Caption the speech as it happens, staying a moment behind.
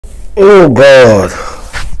Oh God,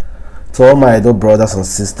 to all my Edo brothers and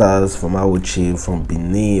sisters from Awuchi, from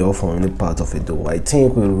Benin, or from any part of Edo, I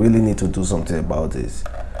think we really need to do something about this.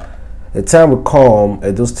 The time will come,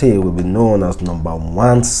 Edo State will be known as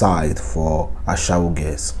 #1 site for Ashawo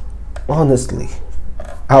girls. Honestly,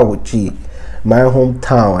 Awuchi, my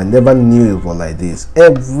hometown, I never knew it was like this.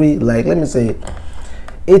 Let me say,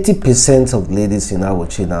 80% of ladies in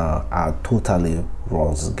Awuchi now are totally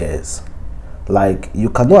wrong girls. Like, you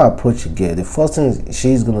cannot approach a girl, the first thing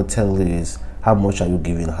she's gonna tell you is how much are you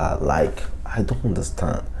giving her. Like, I don't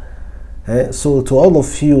understand. So to all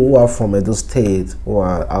of you who are from Edo State, who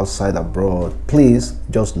are outside abroad, please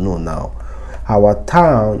just know now, our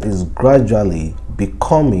town is gradually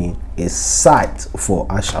becoming a site for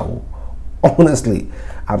Ashawo. Honestly,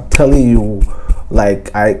 I'm telling you,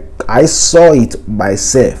 like, I saw it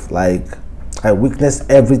myself. Like, I witnessed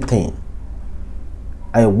everything.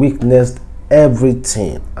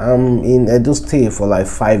 I'm in Edo State for like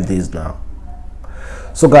 5 days now.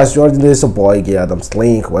 So guys, you already know it's your boy here,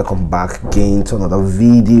 Adamslink. Welcome back again to another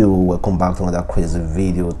video. Welcome back to another crazy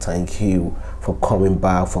video. Thank you for coming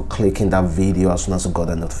back, for clicking that video as soon as you got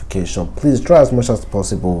a notification. Please try as much as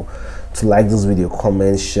possible to like this video,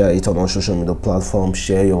 comment, share it on social media platforms,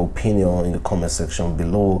 share your opinion in the comment section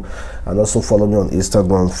below, and also follow me on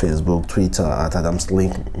Instagram, Facebook, Twitter at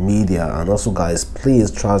adamslinkmedia. And also guys,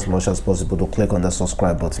 please try as much as possible to click on the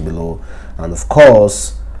subscribe button below, and of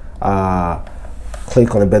course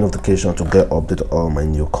click on the bell notification to get updated on all my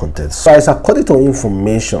new content. So guys, according to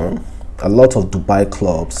information, a lot of Dubai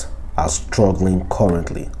clubs are struggling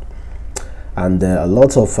currently, and a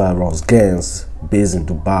lot of Rosgans based in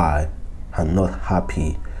Dubai are not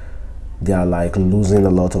happy. They are like losing a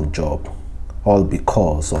lot of job, all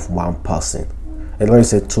because of one person, and let me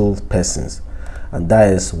say 2 persons, and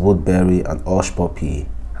that is Woodbury and Hushpuppi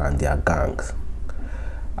and their gangs.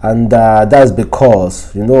 And that's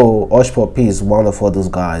because, you know, Hushpuppi is one of all those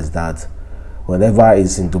guys that whenever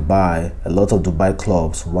he's in Dubai, a lot of Dubai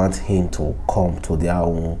clubs want him to come to their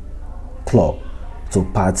own club to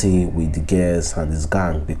party with the girls and his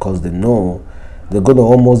gang, because they know they're going to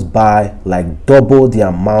almost buy like double the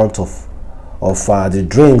amount of the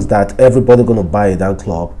drinks that everybody going to buy in that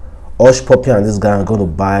club. Hushpuppi and this gang are going to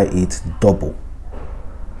buy it double.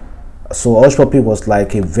 So Hushpuppi was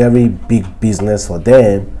like a very big business for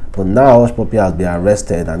them, but now Hushpuppi has been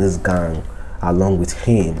arrested and his gang along with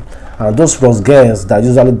him. And those girls that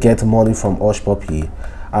usually get money from Hushpuppi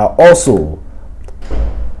are also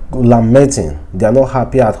lamenting. They are not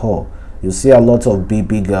happy at all. You see a lot of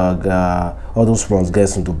all those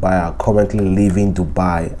girls in Dubai are currently leaving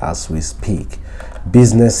Dubai as we speak.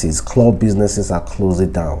 Club businesses are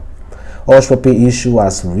closing down. Hushpuppi issue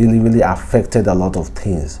has really affected a lot of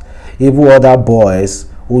things. Even other boys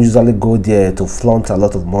who usually go there to flaunt a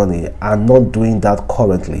lot of money are not doing that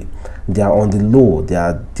currently. They are on the low. They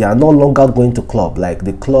are no longer going to club. Like,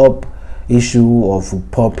 the club issue of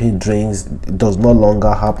pumping drinks does no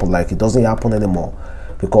longer happen. Like, it doesn't happen anymore,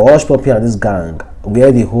 because Hushpuppi and this gang, we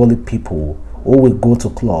are the holy people who will go to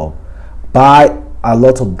club, buy a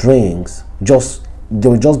lot of drinks, they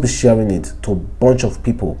will just be sharing it to a bunch of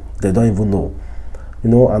people they don't even know.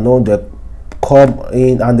 You know, and all they come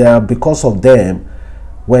in, and they are, because of them,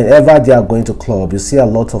 whenever they are going to club, you see a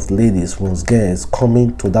lot of ladies from girls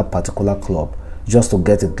coming to that particular club just to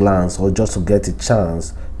get a glance or just to get a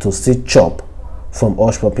chance to see chop from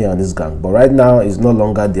Hushpuppi and this gang. But right now it's no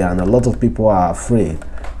longer there, and a lot of people are afraid,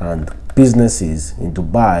 and businesses in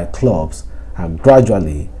Dubai, clubs, are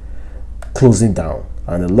gradually closing down,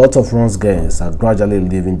 and a lot of girls are gradually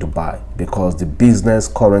leaving Dubai because the business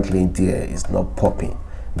currently in there is not popping.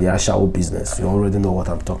 The Ashawo business, you already know what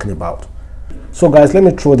I'm talking about. So guys, let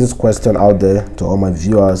me throw this question out there to all my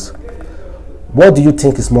viewers. What do you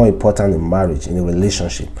think is more important in marriage, in a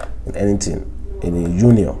relationship, in anything, in a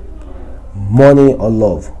union? Money or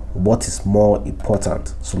love? What is more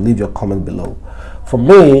important? So leave your comment below. For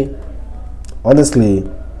me, honestly,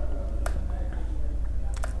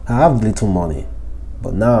 I have little money,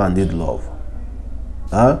 but now I need love.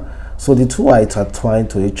 So the two are intertwined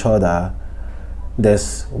to each other.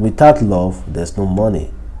 Without love, there's no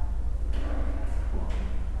money,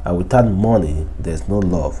 and without money, there's no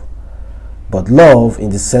love. But love,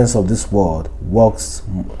 in the sense of this word,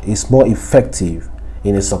 is more effective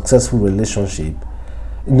in a successful relationship.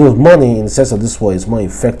 No, money, in the sense of this word, is more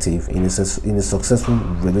effective in a successful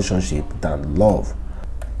relationship than love.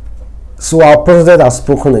 So our president has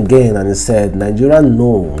spoken again, and he said, Nigerians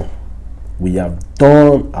know we have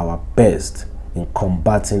done our best in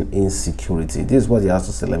combating insecurity. This is what he has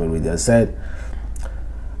to say. Let me read it. He said,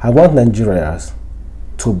 I want Nigerians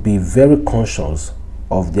to be very conscious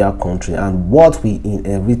of their country and what we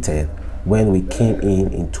inherited when we came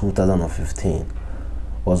in 2015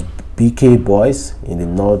 was BK boys in the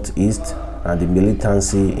northeast and the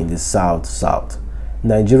militancy in the south.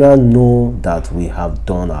 Nigerians know that we have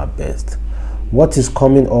done our best. What is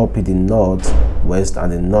coming up in the northwest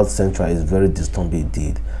and the north central is very disturbing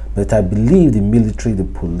indeed, but I believe the military, the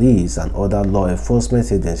police and other law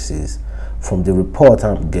enforcement agencies, from the report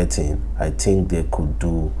I'm getting, I think they could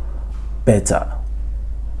do better.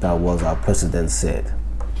 That was our president said.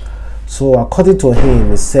 So according to him,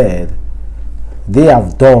 he said they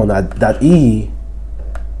have done that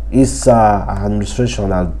his administration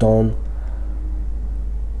have done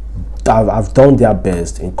their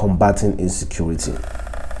best in combating insecurity.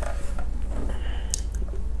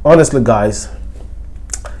 Honestly, guys,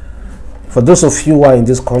 for those of you who are in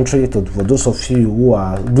this country, for those of you who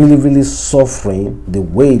are really suffering the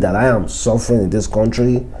way that I am suffering in this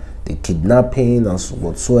country, the kidnapping and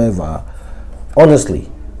whatsoever, honestly,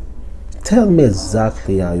 tell me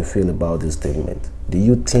exactly how you feel about this statement. Do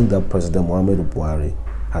you think that President Buhari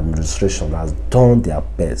administration has done their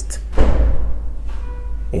best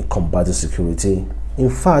in combating security? In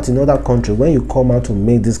fact, in other countries, when you come out to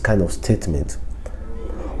make this kind of statement,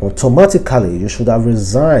 automatically you should have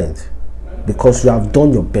resigned because you have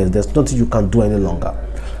done your best. There's nothing you can do any longer.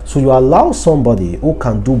 So you allow somebody who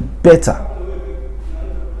can do better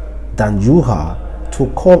than you are to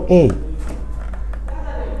come in.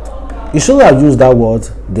 You should have used that word,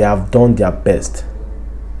 they have done their best.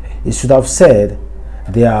 You should have said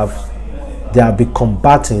they have been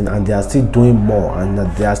combating and they are still doing more and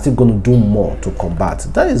that they are still going to do more to combat.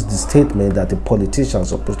 That is the statement that the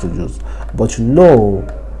politicians are supposed to use. But you know,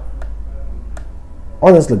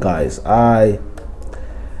 honestly guys, I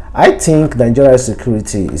think Nigeria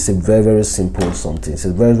security is a very simple something. It's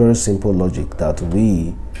a very simple logic that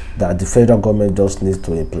the federal government just needs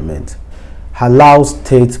to implement. Allow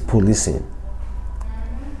state policing.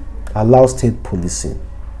 Allow state policing.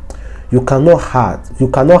 You cannot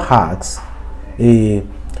ask an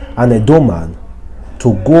Edoman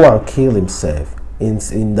to go and kill himself in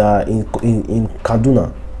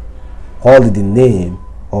Kaduna, all in the name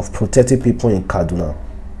of protecting people in Kaduna.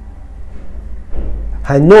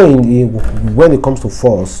 I know when it comes to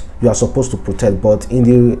force, you are supposed to protect, but in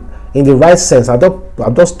the right sense, I'm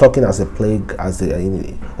just talking as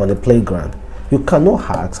on a playground. You cannot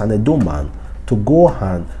ask an Edoman to go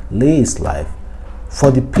and lay his life for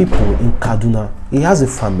the people in Kaduna. He has a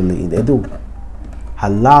family in Edo.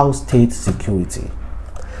 Allow state security.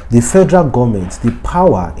 The federal government, the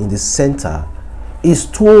power in the center is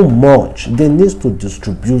too much. They need to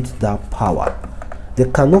distribute that power. They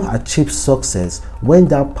cannot achieve success when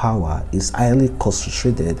that power is highly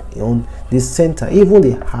concentrated on the center. Even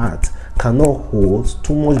the heart cannot hold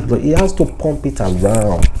too much blood. It has to pump it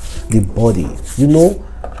around the body. You know,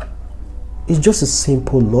 it's just a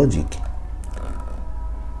simple logic.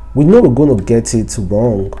 We know we're going to get it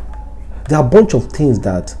wrong. There are a bunch of things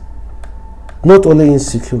that, not only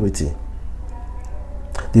insecurity,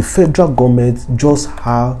 the federal government just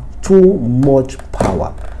have too much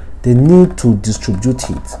power. They need to distribute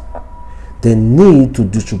it. They need to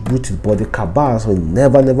distribute it, but the cabals will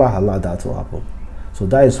never allow that to happen. So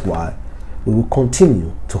that is why we will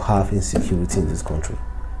continue to have insecurity in this country.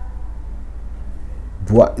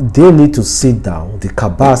 But they need to sit down. The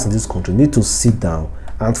cabals in this country need to sit down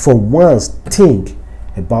and for once think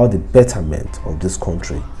about the betterment of this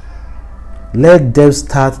country. Let them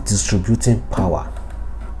start distributing power.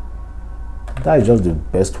 That is just the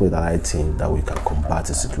best way that I think that we can combat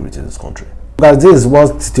insecurity in this country. Guys, this is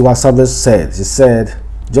what Tiwa said. He said,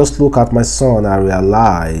 just look at my son and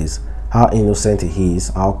realize how innocent he is,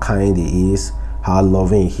 how kind he is, how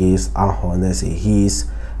loving he is, how honest he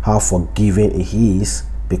is, how forgiving he is,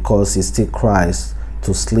 because he still cries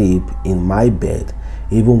to sleep in my bed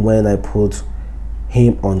even when I put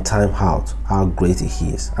him on time out, how great he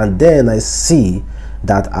is. And then I see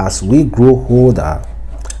that as we grow older,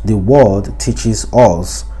 the world teaches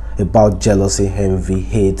us about jealousy, envy,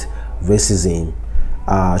 hate, racism,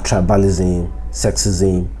 tribalism,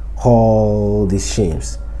 sexism, all these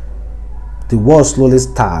shames. The world slowly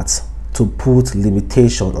starts to put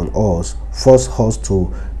limitation on us, force us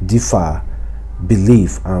to differ,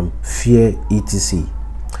 believe, and fear, etc.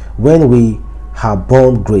 When we are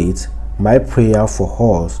born great, my prayer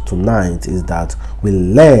for us tonight is that we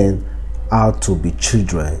learn how to be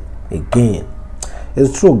children again.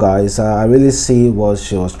 It's true, guys. I really see what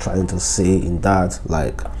she was trying to say in that.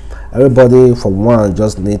 Like, everybody for one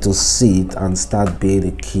just need to sit and start being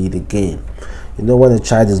a kid again. You know, when a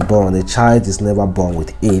child is born, a child is never born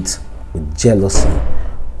with hate, with jealousy,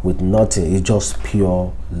 with nothing. It's just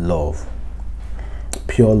pure love.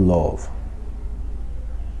 Pure love.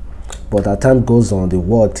 But as time goes on, the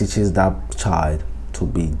world teaches that child to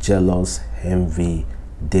be jealous, envy,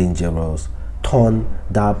 dangerous, turn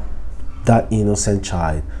that innocent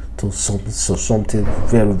child to something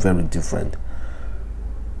very, very different.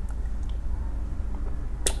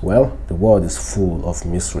 Well, the world is full of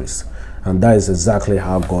mysteries, and that is exactly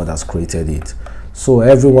how God has created it. So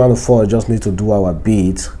every one of us just need to do our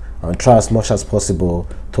bit and try as much as possible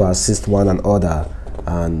to assist one another,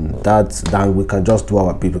 and then we can just do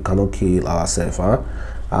our bit. We cannot kill ourselves,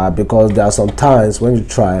 because there are some times when you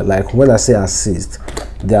try, like when I say assist,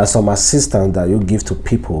 there are some assistance that you give to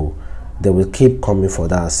people, they will keep coming for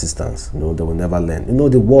that assistance. They will never learn.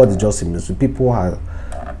 The world is just a mystery. People are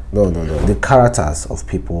the characters of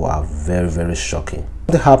people are very, very shocking.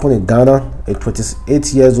 What happened in Ghana, a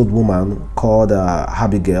 28-year-old woman called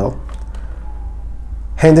Abigail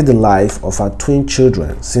ended the life of her twin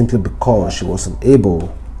children simply because she wasn't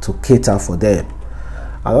able to cater for them.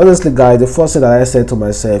 And honestly, guys, the first thing that I said to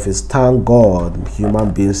myself is, thank God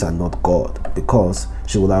human beings are not God, because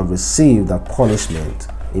she would have received that punishment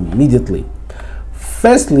immediately.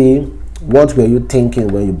 Firstly, what were you thinking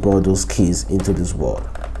when you brought those kids into this world?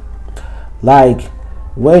 Like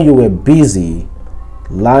when you were busy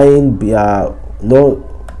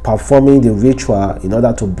performing the ritual in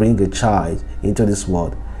order to bring a child into this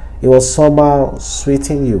world, it was somehow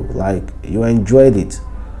sweeting you, like you enjoyed it.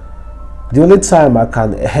 The only time I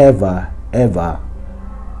can ever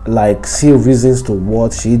like see reasons to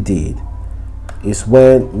what she did is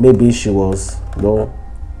when maybe she was,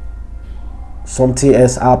 something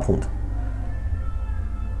else happened.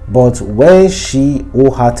 But when she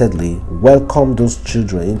wholeheartedly welcomed those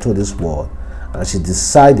children into this world and she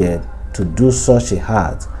decided to do such a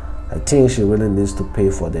act, I think she really needs to pay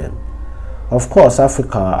for them. Of course,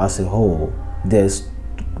 Africa as a whole, there's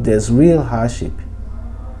real hardship,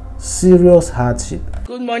 serious hardship.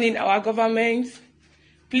 Good morning, our government.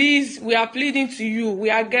 Please, we are pleading to you. We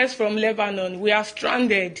are guests from Lebanon. We are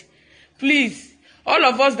stranded. Please, all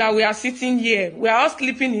of us that we are sitting here, we are all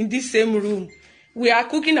sleeping in this same room. We are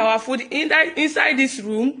cooking our food inside this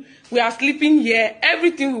room. We are sleeping here.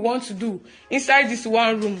 Everything we want to do inside this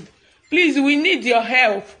one room. Please, we need your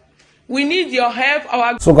help. We need your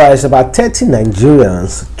help. So guys, about 30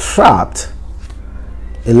 Nigerians trapped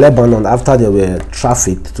in Lebanon after they were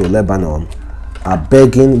trafficked to Lebanon are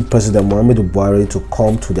begging President Buhari to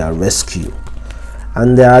come to their rescue.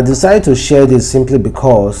 And they decided to share this simply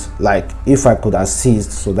because, like, if I could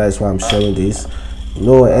assist, so that is why I'm sharing this.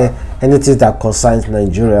 Anything that concerns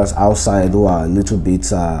Nigerians outside who are a little bit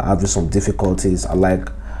having some difficulties, I like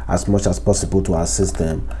as much as possible to assist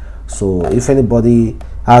them. So if anybody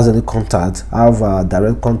has any contact, have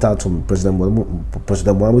direct contact to President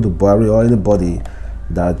Buhari or anybody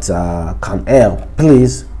that can help,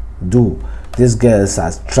 please do. These girls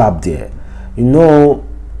are trapped there.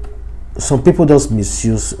 Some people just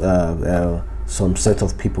misuse some set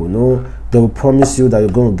of people. They will promise you that you're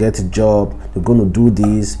going to get a job, you're going to do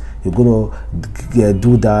this, you're going to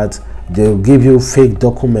do that. They'll give you fake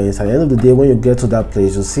documents. At the end of the day, when you get to that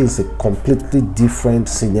place, you see it's a completely different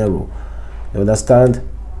scenario. You understand?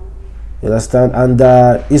 And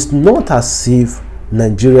it's not as if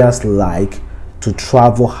Nigerians like to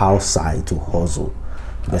travel outside to hustle,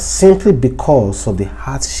 but simply because of the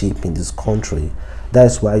hardship in this country,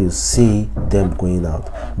 that's why you see them going out.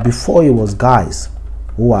 Before, it was guys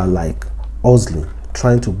who are like hustling,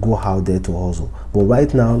 trying to go out there to hustle. But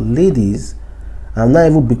right now, ladies are not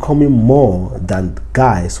even becoming more than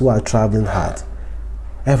guys who are traveling hard.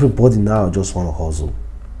 Everybody now just want to hustle.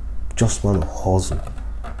 Just want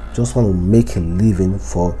to make a living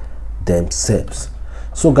for themselves.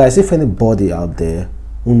 So guys, if anybody out there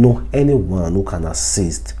who know anyone who can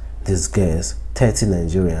assist these girls, 30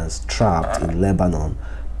 Nigerians trapped in Lebanon,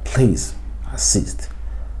 please assist,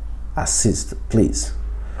 please.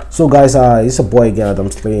 So guys, it's a boy again,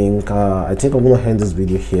 Adamslink. I think I'm gonna end this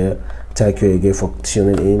video here. Thank you again for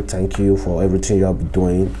tuning in. Thank you for everything you have been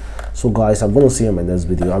doing. So guys, I'm gonna see you in my next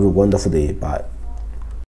video. Have a wonderful day. Bye.